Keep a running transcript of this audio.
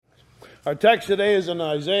Our text today is in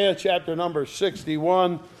Isaiah chapter number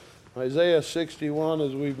 61. Isaiah 61,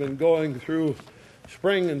 as we've been going through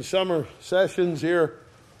spring and summer sessions here,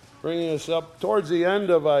 bringing us up towards the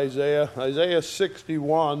end of Isaiah. Isaiah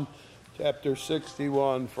 61, chapter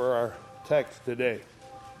 61 for our text today.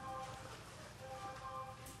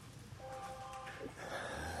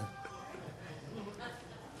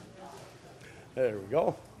 There we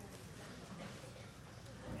go.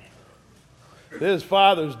 It is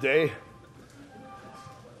Father's Day.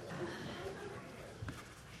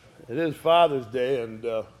 It is Father's Day, and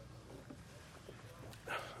I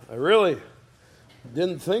really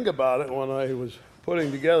didn't think about it when I was putting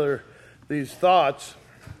together these thoughts,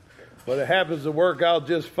 but it happens to work out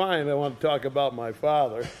just fine. I want to talk about my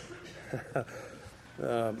father.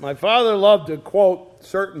 My father loved to quote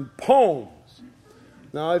certain poems.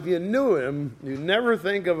 Now, if you knew him, you'd never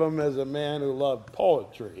think of him as a man who loved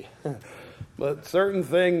poetry. But certain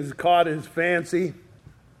things caught his fancy.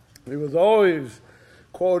 He was always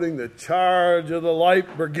quoting the Charge of the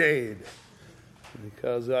Light Brigade,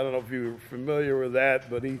 because I don't know if you're familiar with that,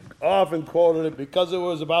 but he often quoted it because it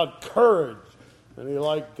was about courage, and he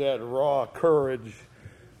liked that raw courage.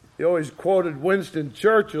 He always quoted Winston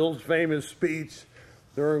Churchill's famous speech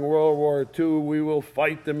during World War II, "We will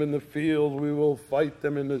fight them in the field, we will fight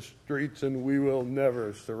them in the streets, and we will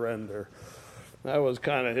never surrender." That was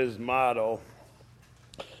kind of his motto.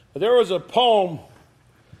 But there was a poem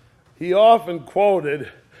he often quoted,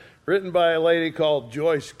 written by a lady called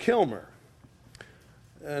Joyce Kilmer.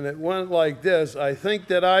 And it went like this: "I think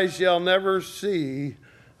that I shall never see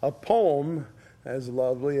a poem as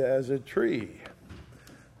lovely as a tree."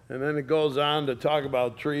 And then it goes on to talk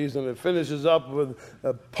about trees, and it finishes up with,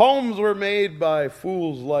 "Poems were made by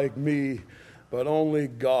fools like me, but only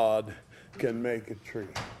God can make a tree."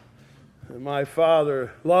 And my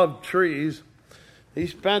father loved trees. He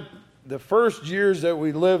spent the first years that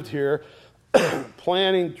we lived here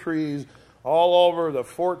planting trees all over the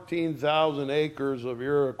 14,000 acres of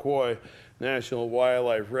Iroquois National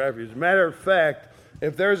Wildlife Refuge. Matter of fact,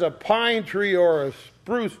 if there's a pine tree or a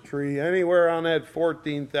spruce tree anywhere on that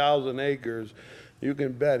 14,000 acres, you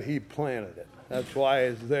can bet he planted it. That's why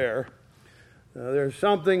it's there. There's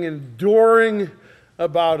something enduring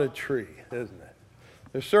about a tree, isn't it?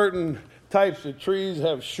 There's certain types of trees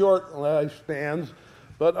have short lifespans,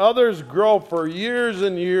 but others grow for years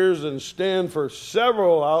and years and stand for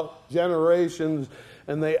several generations,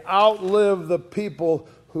 and they outlive the people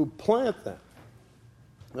who plant them.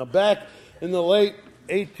 Now, back in the late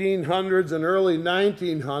 1800s and early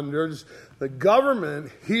 1900s, the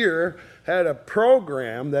government here had a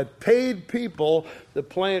program that paid people to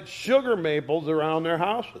plant sugar maples around their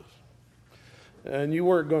houses. And you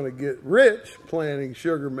weren't going to get rich planting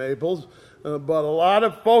sugar maples, but a lot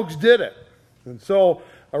of folks did it. And so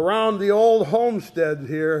around the old homesteads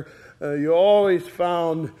here, you always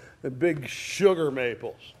found the big sugar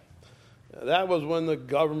maples. That was when the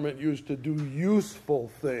government used to do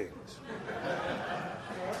useful things.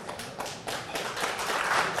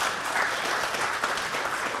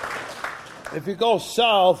 If you go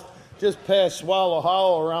south, just past Swallow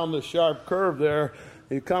Hollow around the sharp curve there,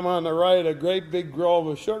 you come on the right, a great big grove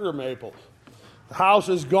of sugar maples. The house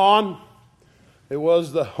is gone. It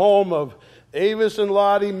was the home of Avis and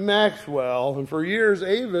Lottie Maxwell, and for years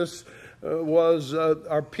Avis was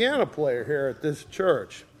our piano player here at this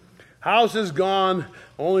church. House is gone,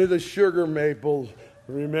 only the sugar maples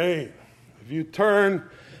remain. If you turn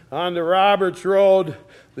onto Roberts Road,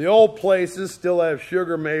 the old places still have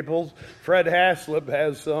sugar maples. Fred Haslip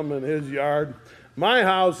has some in his yard. My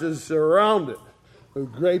house is surrounded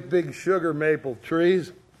with great big sugar maple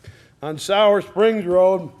trees. On Sour Springs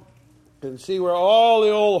Road, you can see where all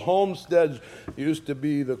the old homesteads used to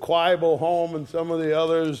be, the Quibel home and some of the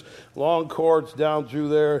others, long courts down through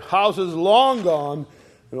there. Houses long gone,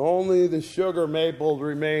 and only the sugar maples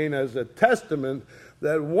remain as a testament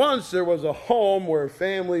that once there was a home where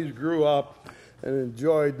families grew up and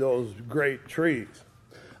enjoyed those great trees.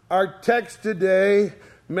 Our text today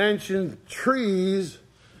mentions trees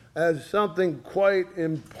as something quite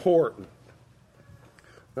important.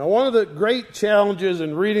 Now, one of the great challenges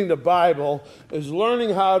in reading the Bible is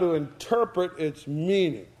learning how to interpret its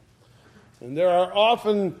meaning. And there are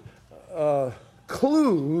often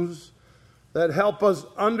clues that help us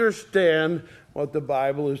understand what the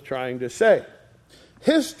Bible is trying to say.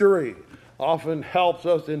 History often helps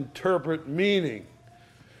us interpret meaning.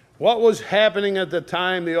 What was happening at the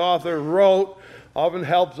time the author wrote often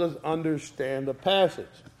helps us understand the passage.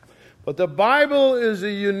 But the Bible is a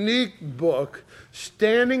unique book,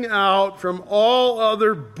 standing out from all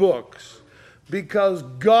other books because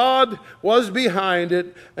God was behind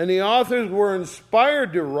it, and the authors were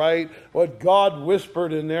inspired to write what God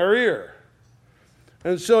whispered in their ear.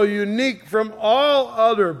 And so, unique from all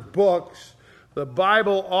other books, the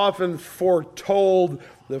Bible often foretold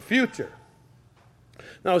the future.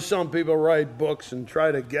 Now, some people write books and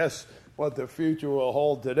try to guess what the future will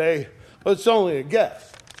hold today, but it's only a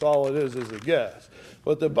guess. That's all it is a guess.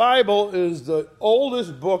 But the Bible is the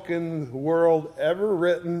oldest book in the world ever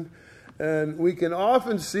written, and we can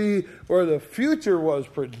often see where the future was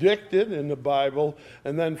predicted in the Bible,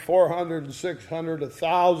 and then 400 and 600,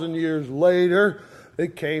 1,000 years later,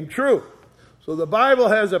 it came true. So the Bible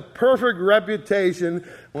has a perfect reputation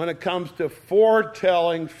when it comes to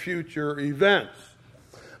foretelling future events.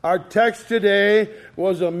 Our text today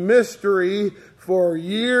was a mystery for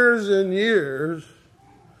years and years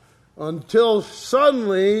until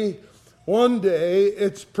suddenly, one day,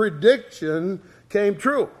 its prediction came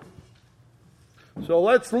true. So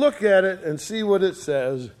let's look at it and see what it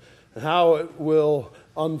says and how it will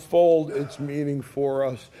unfold its meaning for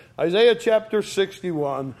us. Isaiah chapter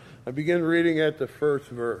 61, I begin reading at the first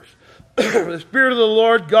verse. The Spirit of the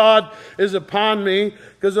Lord God is upon me,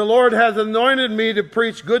 because the Lord hath anointed me to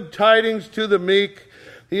preach good tidings to the meek.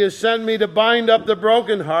 He has sent me to bind up the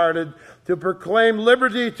brokenhearted, to proclaim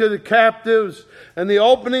liberty to the captives, and the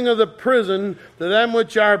opening of the prison to them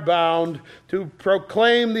which are bound, to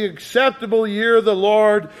proclaim the acceptable year of the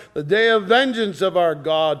Lord, the day of vengeance of our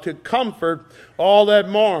God, to comfort all that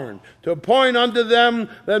mourn, to appoint unto them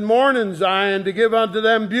that mourn in Zion, to give unto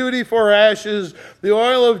them beauty for ashes, the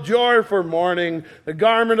oil of joy for mourning, the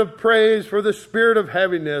garment of praise for the spirit of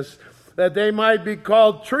heaviness, that they might be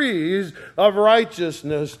called trees of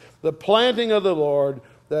righteousness, the planting of the Lord,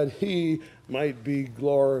 that he might be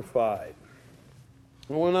glorified.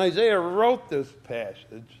 When Isaiah wrote this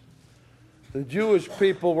passage, the Jewish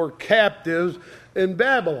people were captives in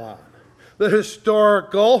Babylon. The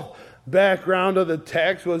historical background of the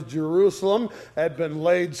text was Jerusalem had been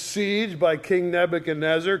laid siege by King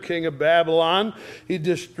Nebuchadnezzar, king of Babylon. He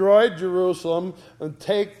destroyed Jerusalem and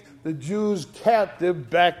take the Jews captive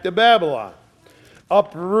back to Babylon.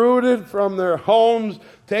 Uprooted from their homes,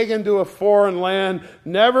 taken to a foreign land,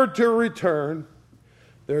 never to return.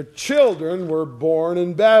 Their children were born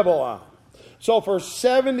in Babylon. So for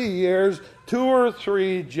 70 years, 2 or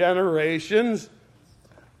 3 generations,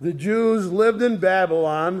 the Jews lived in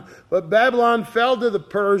Babylon, but Babylon fell to the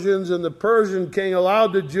Persians, and the Persian king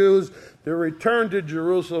allowed the Jews to return to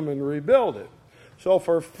Jerusalem and rebuild it. So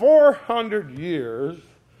for 400 years,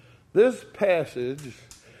 this passage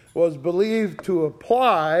was believed to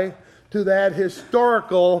apply to that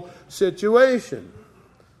historical situation.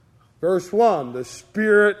 Verse 1, the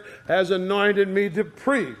Spirit has anointed me to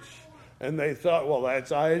preach. And they thought, well,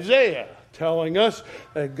 that's Isaiah telling us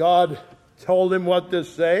that God told him what to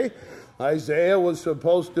say. Isaiah was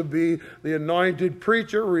supposed to be the anointed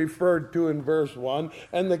preacher referred to in verse 1,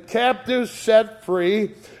 and the captives set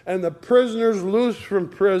free and the prisoners loosed from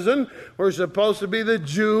prison were supposed to be the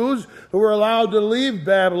Jews who were allowed to leave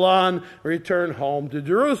Babylon, return home to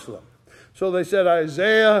Jerusalem. So they said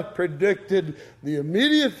Isaiah predicted the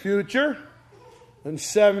immediate future, and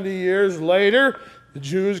 70 years later, the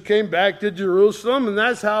Jews came back to Jerusalem, and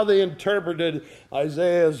that's how they interpreted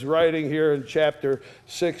Isaiah's writing here in chapter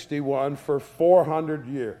 61 for 400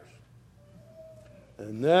 years.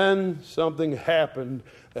 And then something happened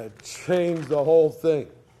that changed the whole thing.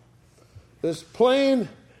 This plain,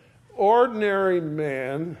 ordinary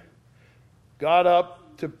man got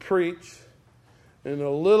up to preach in a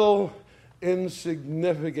little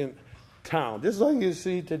insignificant town, just like you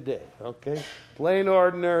see today, okay? Plain,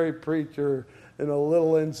 ordinary preacher in a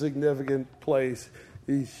little insignificant place,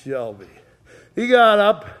 East Shelby. He got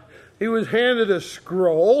up, he was handed a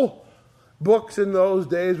scroll. Books in those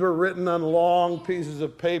days were written on long pieces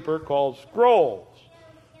of paper called scrolls.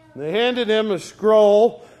 And they handed him a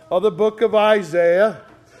scroll of the book of Isaiah,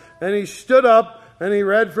 and he stood up and he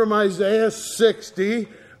read from Isaiah 60,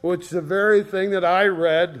 which is the very thing that I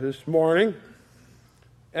read this morning.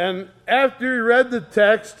 And after he read the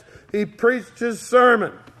text, he preached his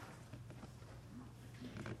sermon.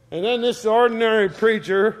 And then this ordinary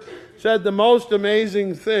preacher said the most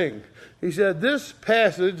amazing thing. He said, this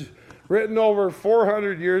passage, written over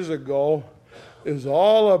 400 years ago, is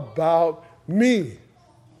all about me.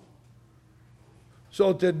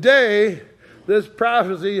 So today, this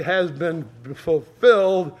prophecy has been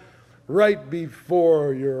fulfilled right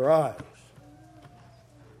before your eyes.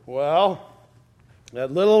 Well,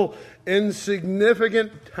 that little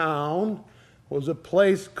insignificant town was a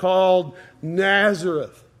place called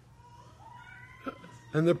Nazareth.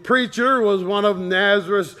 And the preacher was one of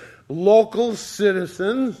Nazareth's local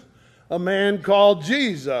citizens, a man called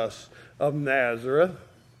Jesus of Nazareth.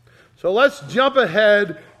 So let's jump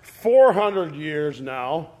ahead 400 years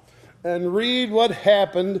now and read what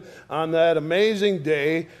happened on that amazing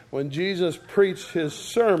day when Jesus preached his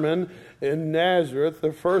sermon in Nazareth,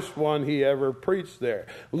 the first one he ever preached there.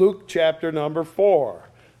 Luke chapter number 4.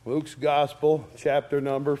 Luke's Gospel, chapter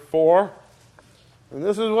number 4. And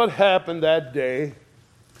this is what happened that day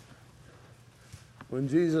when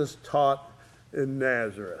Jesus taught in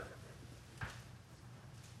Nazareth.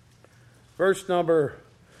 Verse number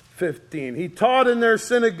 15. He taught in their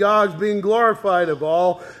synagogues, being glorified of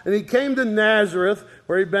all, and he came to Nazareth,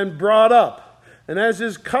 where he'd been brought up. And as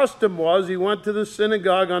his custom was, he went to the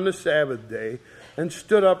synagogue on the Sabbath day and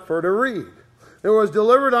stood up for to read. There was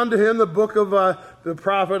delivered unto him the book of the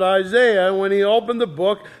prophet Isaiah. And when he opened the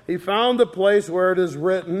book, he found the place where it is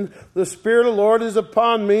written, The Spirit of the Lord is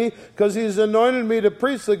upon me, because he has anointed me to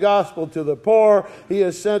preach the gospel to the poor. He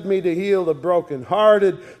has sent me to heal the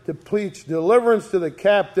brokenhearted, to preach deliverance to the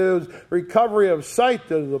captives, recovery of sight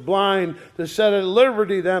to the blind, to set at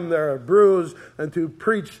liberty them that are bruised, and to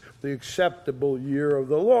preach the acceptable year of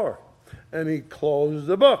the Lord. And he closed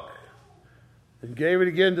the book and gave it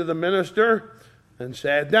again to the minister, and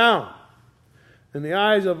sat down. And the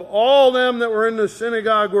eyes of all them that were in the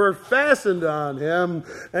synagogue were fastened on him.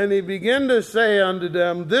 And he began to say unto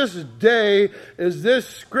them, This day is this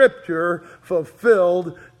scripture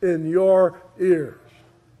fulfilled in your ears.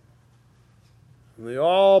 And they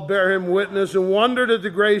all bare him witness and wondered at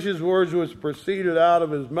the gracious words which proceeded out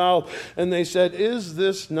of his mouth. And they said, Is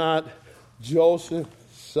this not Joseph's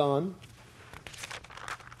son?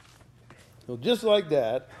 So just like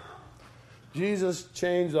that, Jesus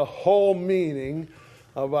changed the whole meaning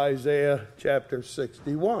of Isaiah chapter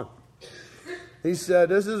 61. He said,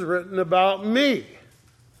 This is written about me.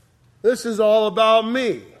 This is all about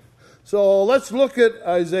me. So let's look at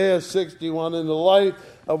Isaiah 61 in the light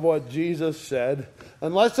of what Jesus said,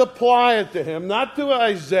 and let's apply it to him, not to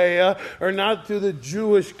Isaiah or not to the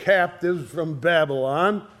Jewish captives from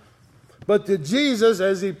Babylon, but to Jesus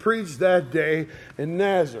as he preached that day in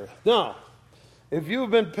Nazareth. Now, if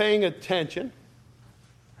you've been paying attention,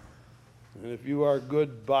 and if you are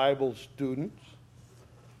good Bible students,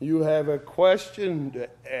 you have a question to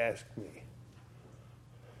ask me.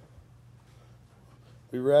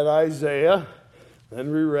 We read Isaiah,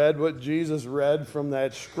 then we read what Jesus read from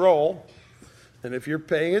that scroll, and if you're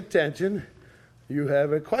paying attention, you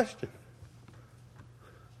have a question.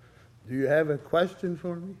 Do you have a question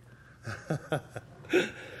for me?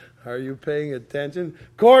 Are you paying attention?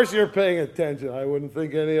 Of course you're paying attention. I wouldn't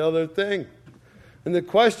think any other thing. And the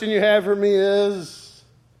question you have for me is,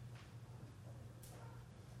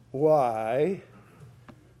 why?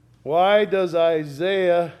 Why does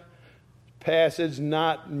Isaiah passage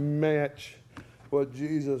not match what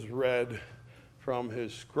Jesus read from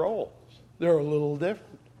his scrolls? They're a little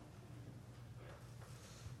different.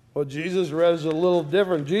 What Jesus read is a little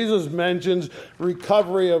different. Jesus mentions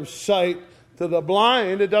recovery of sight to the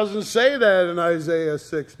blind. It doesn't say that in Isaiah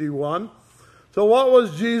 61. So what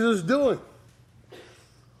was Jesus doing?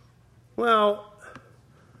 Well,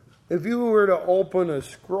 if you were to open a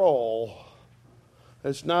scroll,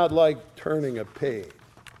 it's not like turning a page.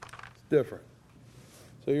 It's different.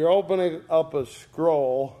 So you're opening up a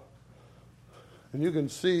scroll, and you can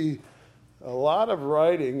see a lot of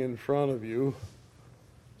writing in front of you.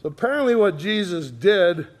 So apparently what Jesus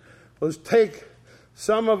did was take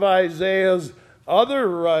some of Isaiah's other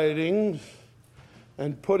writings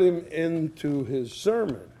and put him into his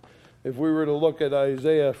sermon. If we were to look at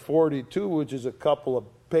Isaiah 42, which is a couple of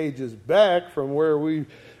pages back from where we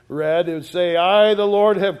read, it would say, I, the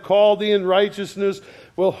Lord, have called thee in righteousness,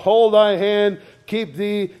 will hold thy hand, keep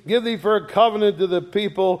thee, give thee for a covenant to the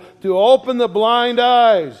people, to open the blind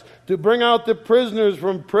eyes, to bring out the prisoners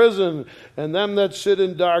from prison, and them that sit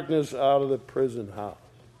in darkness out of the prison house.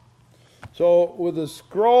 So with the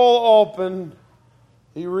scroll open,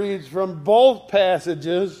 he reads from both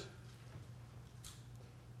passages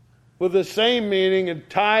with the same meaning and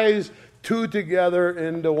ties two together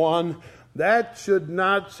into one. That should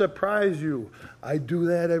not surprise you. I do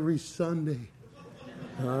that every Sunday.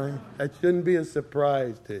 All right? That shouldn't be a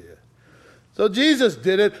surprise to you. So Jesus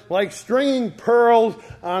did it like stringing pearls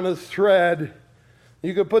on a thread.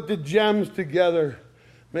 You could put the gems together,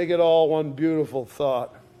 make it all one beautiful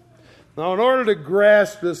thought. Now, in order to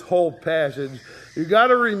grasp this whole passage, you've got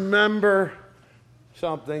to remember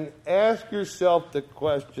something. Ask yourself the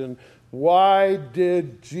question, why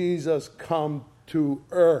did Jesus come to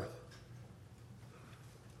earth?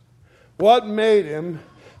 What made him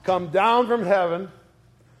come down from heaven,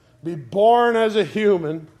 be born as a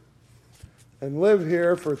human, and live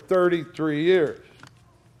here for 33 years?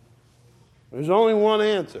 There's only one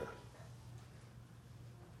answer.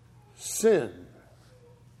 Sin.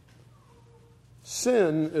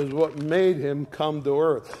 Sin is what made him come to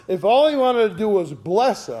earth. If all he wanted to do was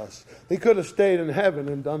bless us, he could have stayed in heaven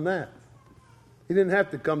and done that. He didn't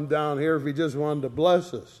have to come down here if he just wanted to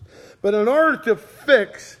bless us. But in order to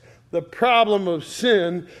fix the problem of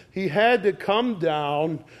sin, he had to come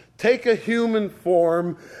down, take a human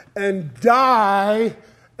form, and die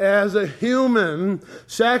as a human,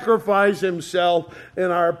 sacrifice himself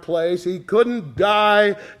in our place. He couldn't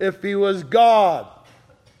die if he was God.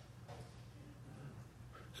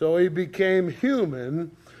 So he became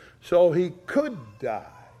human so he could die.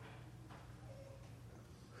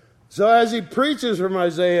 So as he preaches from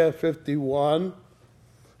Isaiah 51,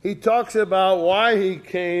 he talks about why he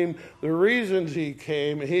came, the reasons he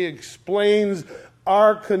came. He explains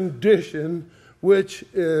our condition, which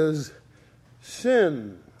is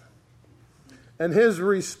sin, and his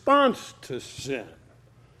response to sin.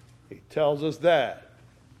 He tells us that.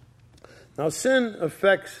 Now, sin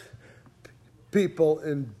affects people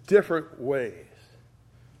in different ways.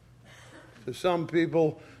 To some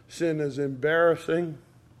people, sin is embarrassing.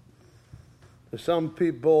 To some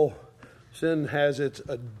people, sin has its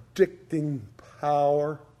addicting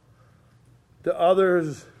power. To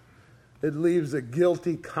others, it leaves a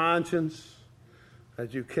guilty conscience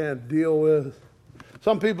that you can't deal with.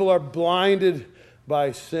 Some people are blinded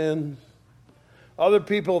by sin. Other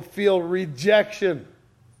people feel rejection.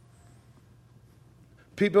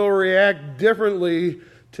 People react differently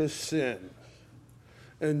to sin.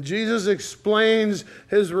 And Jesus explains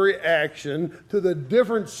his reaction to the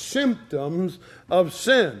different symptoms of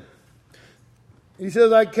sin. He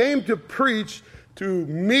says, I came to preach to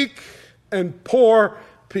meek and poor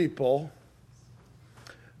people.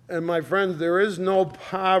 And my friends, there is no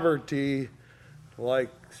poverty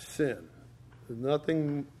like sin. There's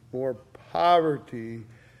nothing more poverty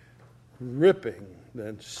ripping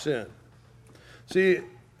than sin. See,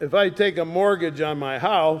 if I take a mortgage on my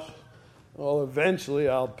house, well, eventually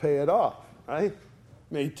I'll pay it off, right? It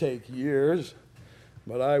may take years,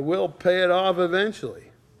 but I will pay it off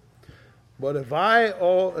eventually. But if I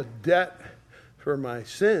owe a debt for my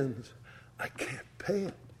sins, I can't pay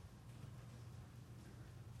it.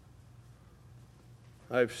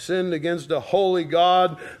 I've sinned against a holy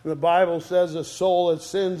God. The Bible says, a soul that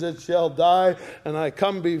sins, it shall die. And I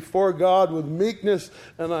come before God with meekness,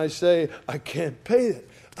 and I say, I can't pay it.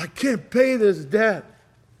 I can't pay this debt.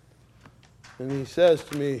 And he says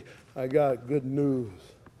to me, I got good news.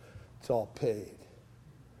 It's all paid.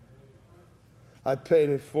 I paid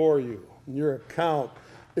it for you. Your account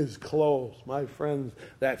is closed. My friends,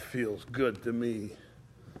 that feels good to me.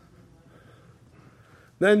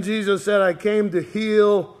 Then Jesus said, I came to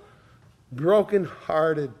heal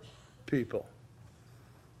broken-hearted people.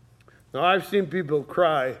 Now, I've seen people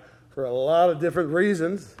cry for a lot of different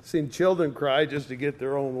reasons. I've seen children cry just to get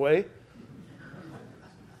their own way.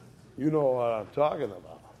 You know what I'm talking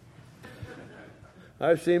about.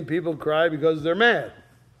 I've seen people cry because they're mad.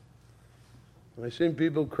 I've seen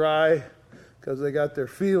people cry because they got their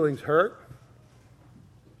feelings hurt.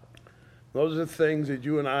 Those are things that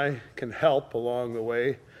you and I can help along the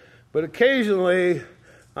way. But occasionally,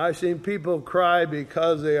 I've seen people cry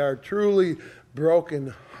because they are truly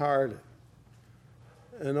broken-hearted.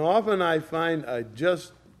 And often I find I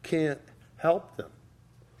just can't help them.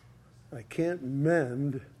 I can't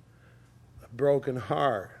mend a broken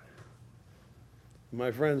heart.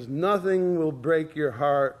 My friends, nothing will break your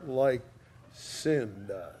heart like sin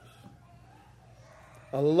does.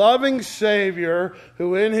 A loving Savior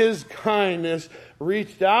who in his kindness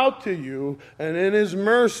reached out to you and in his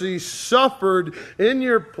mercy suffered in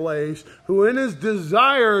your place, who in his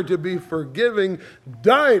desire to be forgiving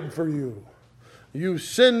died for you. You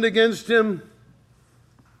sinned against him,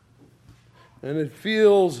 and it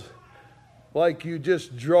feels like you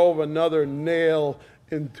just drove another nail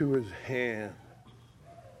into his hand.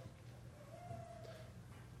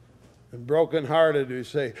 And brokenhearted, you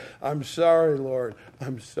say, I'm sorry, Lord.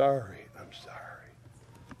 I'm sorry. I'm sorry.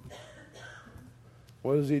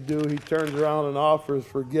 What does he do? He turns around and offers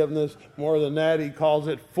forgiveness. More than that, he calls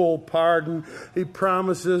it full pardon. He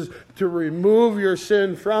promises to remove your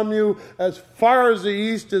sin from you as far as the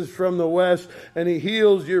east is from the west, and he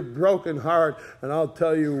heals your broken heart. And I'll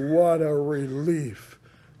tell you what a relief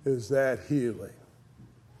is that healing.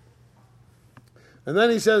 And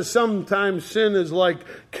then he says sometimes sin is like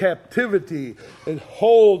captivity. It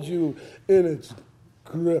holds you in its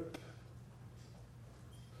grip.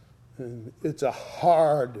 And it's a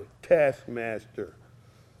hard taskmaster.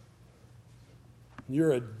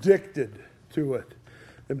 You're addicted to it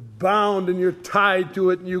and bound, and you're tied to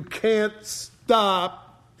it and you can't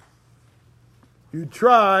stop. You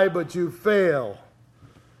try, but you fail.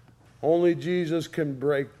 Only Jesus can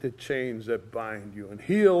break the chains that bind you, and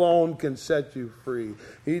He alone can set you free.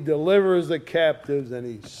 He delivers the captives and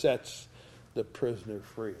He sets the prisoner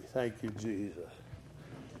free. Thank you, Jesus.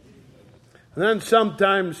 And then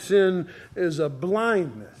sometimes sin is a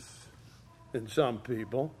blindness in some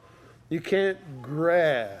people. You can't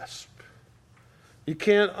grasp. You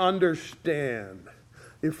can't understand.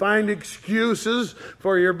 You find excuses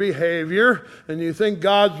for your behavior, and you think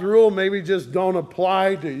God's rule maybe just don't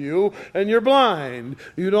apply to you, and you're blind.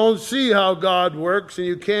 You don't see how God works, and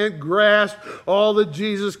you can't grasp all that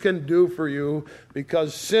Jesus can do for you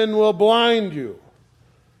because sin will blind you.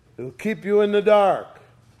 It'll keep you in the dark.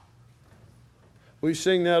 We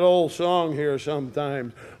sing that old song here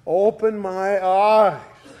sometimes. Open my eyes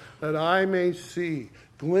that I may see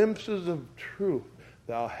glimpses of truth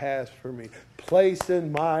Thou hast for me. Place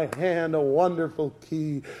in my hand a wonderful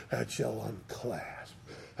key that shall unclasp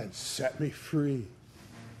and set me free.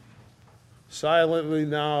 Silently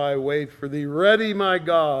now I wait for Thee. Ready, my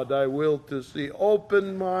God, Thy will to see.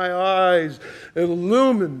 Open my eyes,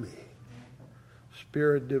 illumine me.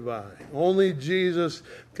 Spirit divine. Only Jesus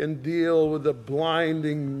can deal with the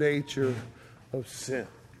blinding nature of sin.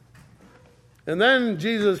 And then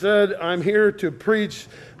Jesus said, I'm here to preach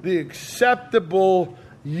the acceptable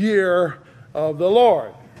year of the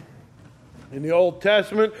Lord. In the Old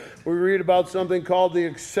Testament, we read about something called the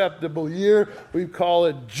acceptable year. We call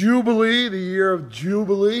it Jubilee, the year of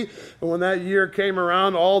Jubilee. And when that year came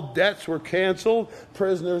around, all debts were canceled,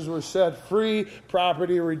 prisoners were set free,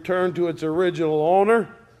 property returned to its original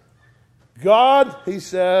owner. God, he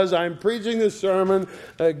says, I'm preaching this sermon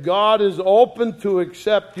that God is open to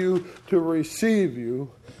accept you, to receive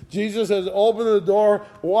you. Jesus has opened the door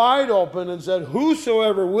wide open and said,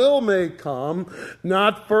 whosoever will may come,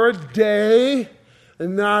 not for a day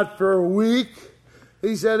and not for a week.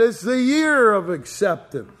 He said it's the year of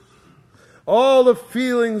acceptance. All the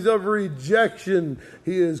feelings of rejection,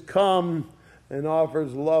 he has come and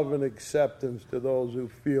offers love and acceptance to those who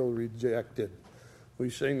feel rejected. We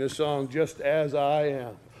sing the song, just as I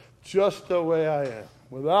am, just the way I am,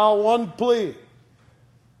 without one plea.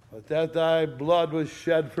 But that Thy blood was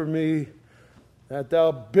shed for me, that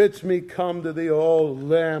Thou bidst me come to Thee, O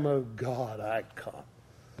Lamb of God, I come.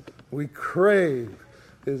 We crave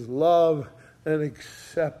His love and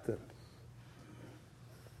acceptance.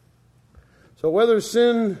 So whether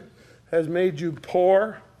sin has made you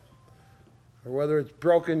poor, or whether it's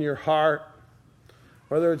broken your heart,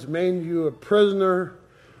 whether it's made you a prisoner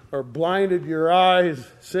or blinded your eyes,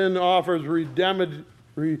 sin offers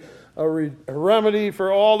a remedy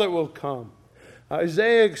for all that will come.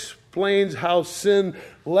 Isaiah explains how sin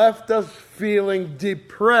left us feeling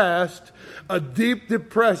depressed, a deep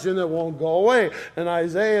depression that won't go away. And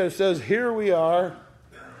Isaiah says, here we are,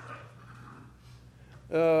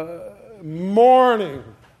 mourning.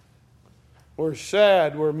 We're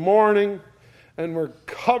sad, we're mourning, and we're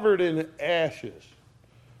covered in ashes.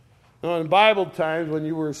 Now, in Bible times, when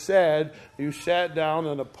you were sad, you sat down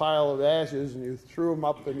on a pile of ashes and you threw them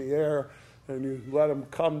up in the air and you let them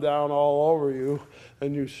come down all over you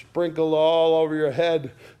and you sprinkled all over your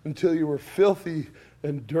head until you were filthy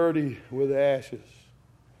and dirty with ashes.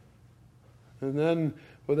 And then,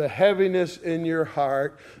 with a heaviness in your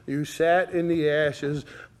heart, you sat in the ashes,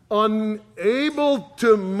 unable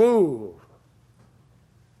to move.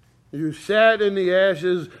 You sat in the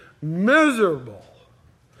ashes, miserable.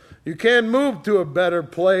 You can't move to a better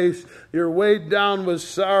place. You're weighed down with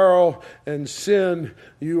sorrow and sin.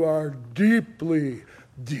 You are deeply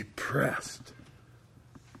depressed.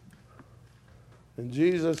 And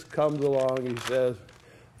Jesus comes along, he says,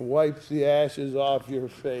 wipes the ashes off your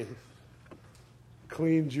face,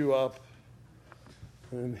 cleans you up,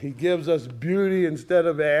 and he gives us beauty instead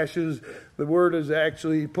of ashes. The word is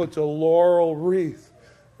actually, he puts a laurel wreath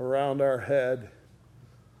around our head.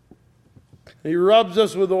 He rubs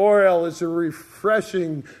us with oil. It's a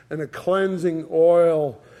refreshing and a cleansing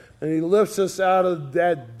oil. And he lifts us out of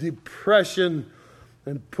that depression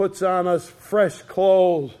and puts on us fresh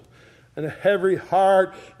clothes. And a heavy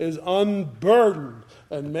heart is unburdened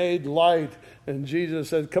and made light. And Jesus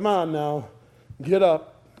said, come on now, get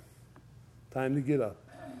up. Time to get up.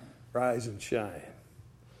 Rise and shine.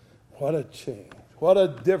 What a change. What a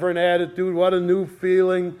different attitude. What a new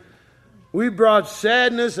feeling. We brought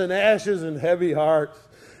sadness and ashes and heavy hearts.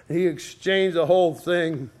 He exchanged the whole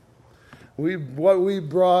thing. What we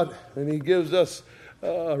brought, and he gives us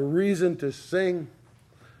a reason to sing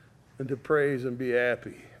and to praise and be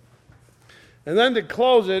happy. And then to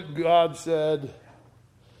close it, God said,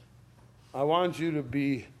 I want you to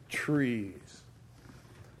be trees.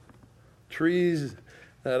 Trees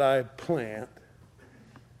that I plant,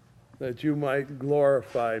 that you might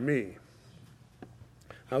glorify me.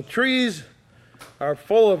 Now, trees are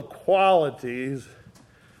full of qualities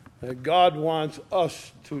that God wants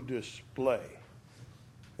us to display.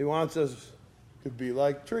 He wants us to be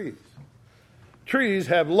like trees. Trees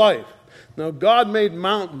have life. Now, God made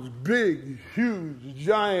mountains, big, huge,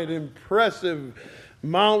 giant, impressive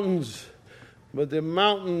mountains, but the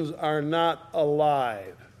mountains are not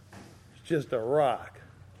alive. It's just a rock.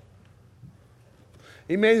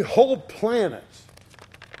 He made whole planets,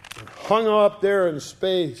 hung up there in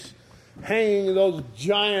space, hanging those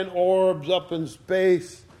giant orbs up in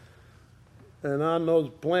space. And on those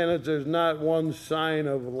planets, there's not one sign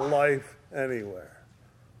of life anywhere.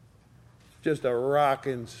 It's just a rock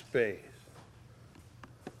in space.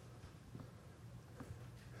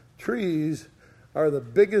 Trees are the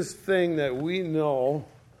biggest thing that we know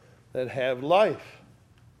that have life.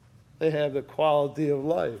 They have the quality of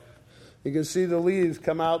life. You can see the leaves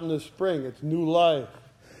come out in the spring. It's new life.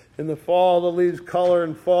 In the fall, the leaves color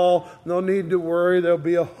and fall. No need to worry. There'll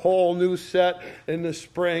be a whole new set in the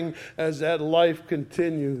spring as that life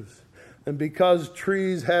continues. And because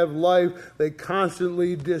trees have life, they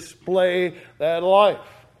constantly display that life.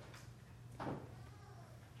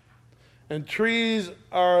 And trees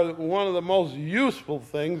are one of the most useful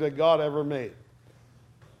things that God ever made.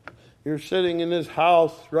 You're sitting in this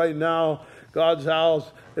house right now, God's house.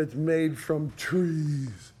 It's made from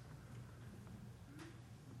trees.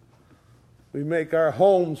 We make our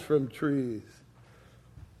homes from trees.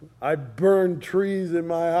 I burn trees in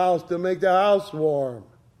my house to make the house warm.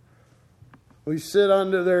 We sit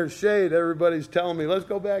under their shade. Everybody's telling me, let's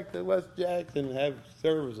go back to West Jackson and have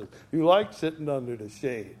services. You like sitting under the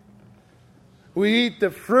shade. We eat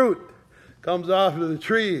the fruit comes off of the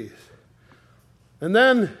trees. And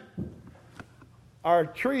then our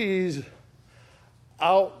trees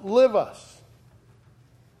outlive us.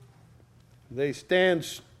 They stand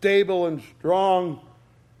stable and strong,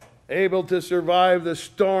 able to survive the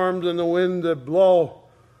storms and the wind that blow.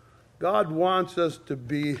 God wants us to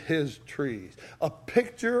be His trees, a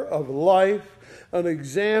picture of life, an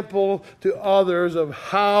example to others of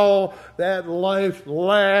how that life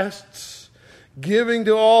lasts, giving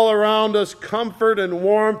to all around us comfort and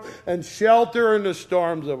warmth and shelter in the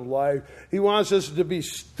storms of life. He wants us to be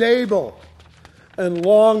stable and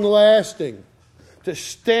long-lasting, to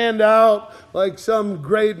stand out like some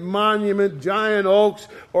great monument, giant oaks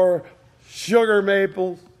or sugar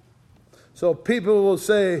maples. So people will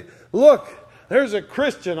say, look, there's a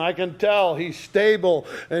Christian. I can tell he's stable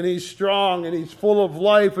and he's strong and he's full of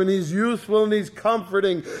life and he's useful and he's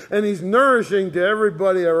comforting and he's nourishing to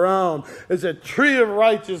everybody around. It's a tree of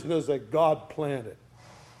righteousness that God planted.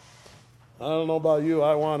 I don't know about you.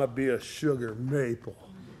 I want to be a sugar maple.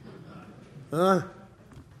 Huh?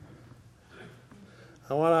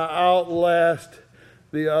 I want to outlast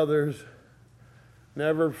the others,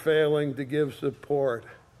 never failing to give support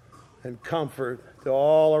and comfort to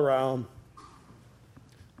all around.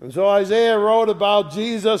 And so Isaiah wrote about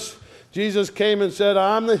Jesus. Jesus came and said,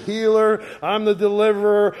 I'm the healer, I'm the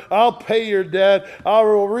deliverer, I'll pay your debt, I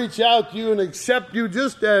will reach out to you and accept you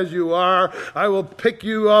just as you are. I will pick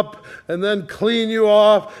you up and then clean you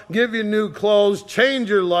off, give you new clothes, change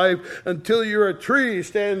your life until you're a tree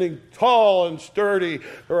standing tall and sturdy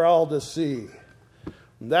for all to see.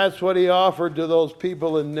 And that's what he offered to those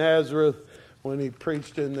people in Nazareth when he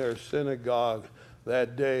preached in their synagogue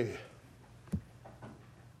that day.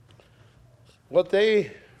 What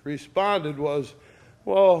they responded was,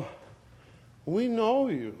 well, we know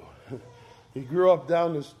you. You grew up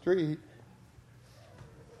down the street.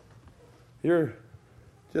 You're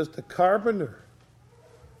just a carpenter,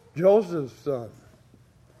 Joseph's son.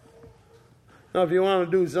 Now, if you want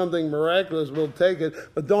to do something miraculous, we'll take it.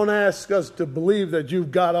 But don't ask us to believe that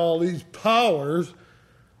you've got all these powers.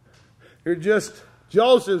 You're just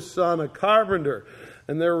Joseph's son, a carpenter.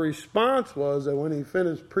 And their response was that when he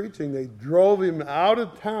finished preaching, they drove him out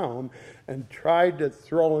of town and tried to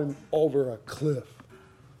throw him over a cliff.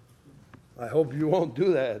 I hope you won't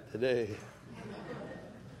do that today.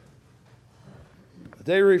 But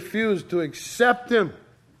they refused to accept him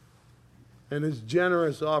and his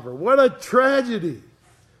generous offer. What a tragedy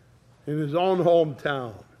in his own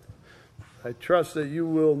hometown. I trust that you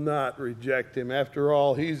will not reject him. After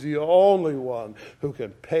all, he's the only one who can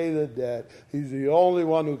pay the debt. He's the only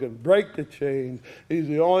one who can break the chains. He's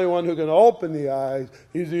the only one who can open the eyes.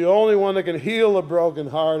 He's the only one that can heal the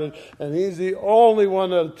brokenhearted. And he's the only one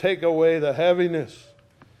that will take away the heaviness.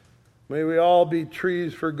 May we all be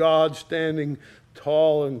trees for God, standing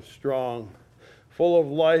tall and strong, full of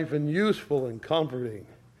life and useful and comforting.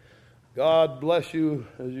 God bless you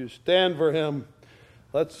as you stand for him.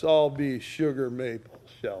 Let's all be sugar maples,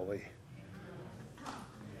 shall we?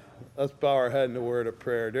 Let's bow our head in a word of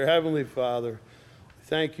prayer. Dear Heavenly Father,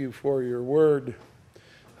 thank you for your word.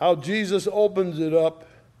 How Jesus opens it up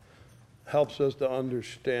helps us to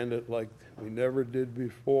understand it like we never did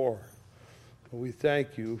before. We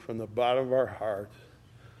thank you from the bottom of our hearts.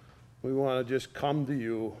 We want to just come to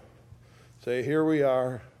you, say, here we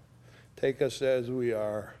are, take us as we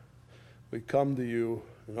are. We come to you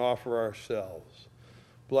and offer ourselves.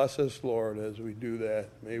 Bless us, Lord, as we do that.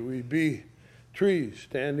 May we be trees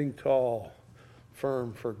standing tall,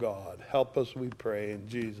 firm for God. Help us, we pray, in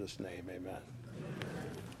Jesus' name, amen.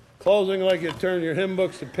 Closing, I'd like you to turn your hymn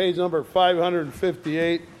books to page number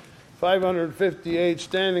 558. 558,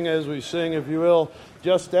 standing as we sing, if you will,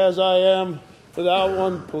 Just As I Am, without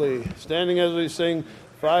one plea. Standing as we sing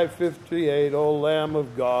 558, O Lamb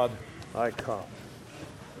of God, I come.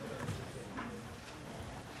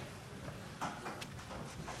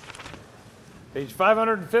 Page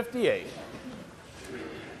 558.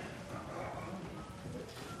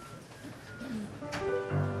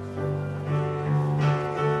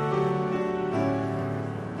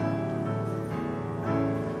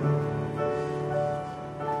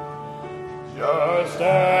 Just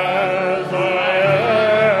as I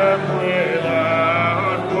am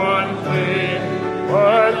without one plea,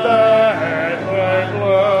 but that thy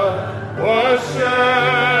blood was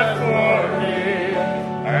shed for me,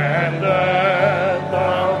 and that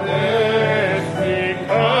thou didst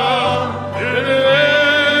become to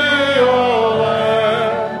thee, O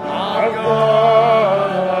Lamb of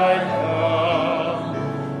God, I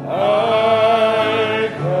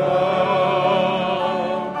come.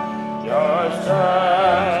 Just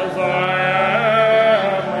as I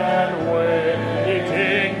am, and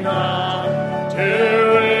waiting not to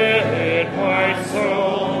rid my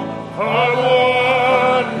soul of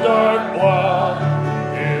one dark blot,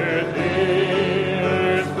 in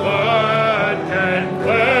His blood can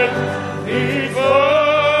cleanse each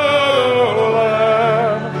soul,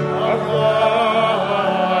 Lamb of God,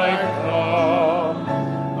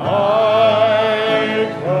 I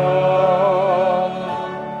come.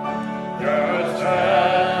 Just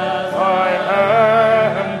as I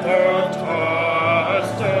am, though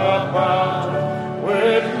tossed about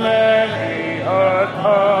with many a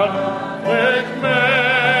conflict,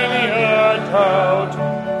 many a doubt,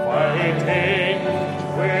 fighting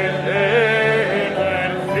within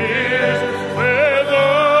and fears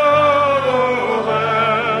without, O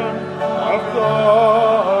Lamb of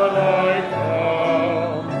God, I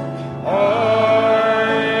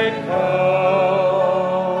come.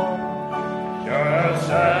 Just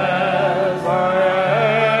as I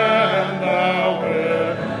am, thou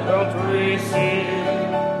wilt receive,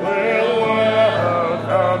 will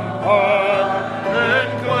welcome, pardon,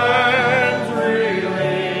 cleanse,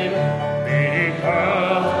 relieve,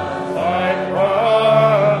 because thy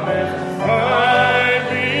promise I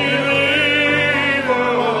believe, O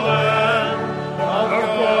Lamb of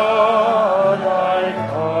God, I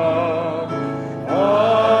come.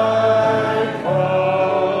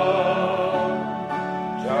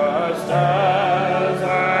 Just as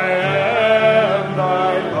I am,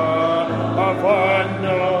 thy love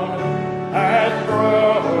unknown hath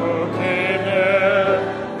broken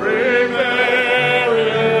every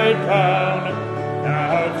barrier bound.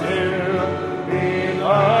 Now to be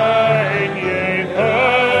thine, yea,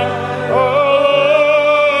 come, O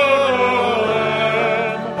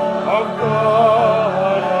Lamb of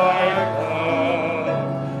God, I come.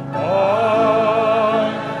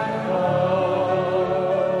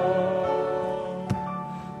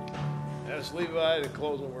 Ask Levi to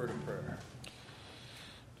close a word of prayer.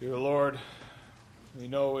 Dear Lord, we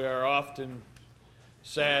know we are often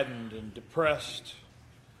saddened and depressed,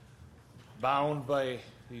 bound by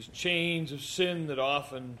these chains of sin that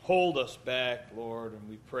often hold us back, Lord, and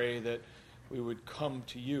we pray that we would come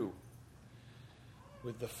to you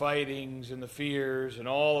with the fightings and the fears and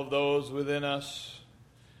all of those within us,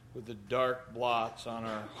 with the dark blots on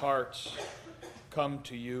our hearts, come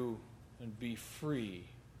to you and be free.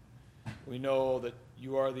 We know that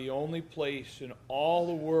you are the only place in all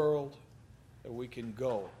the world that we can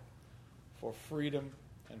go for freedom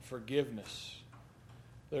and forgiveness.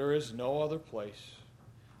 There is no other place,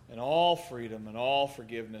 and all freedom and all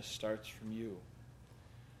forgiveness starts from you.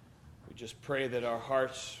 We just pray that our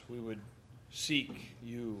hearts, we would seek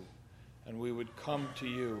you and we would come to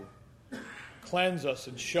you. Cleanse us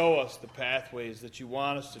and show us the pathways that you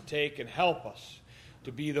want us to take, and help us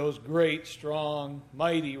to be those great, strong,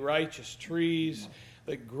 mighty, righteous trees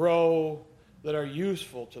that grow, that are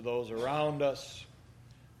useful to those around us,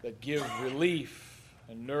 that give relief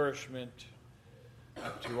and nourishment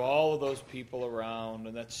to all of those people around,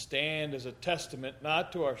 and that stand as a testament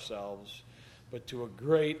not to ourselves, but to a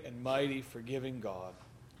great and mighty forgiving God.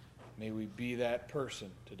 May we be that person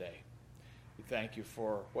today. We thank you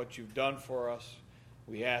for what you've done for us.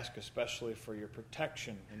 We ask especially for your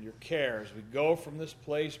protection and your care as we go from this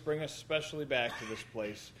place. Bring us especially back to this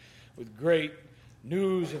place with great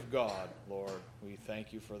news of God, Lord. We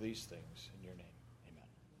thank you for these things in your name.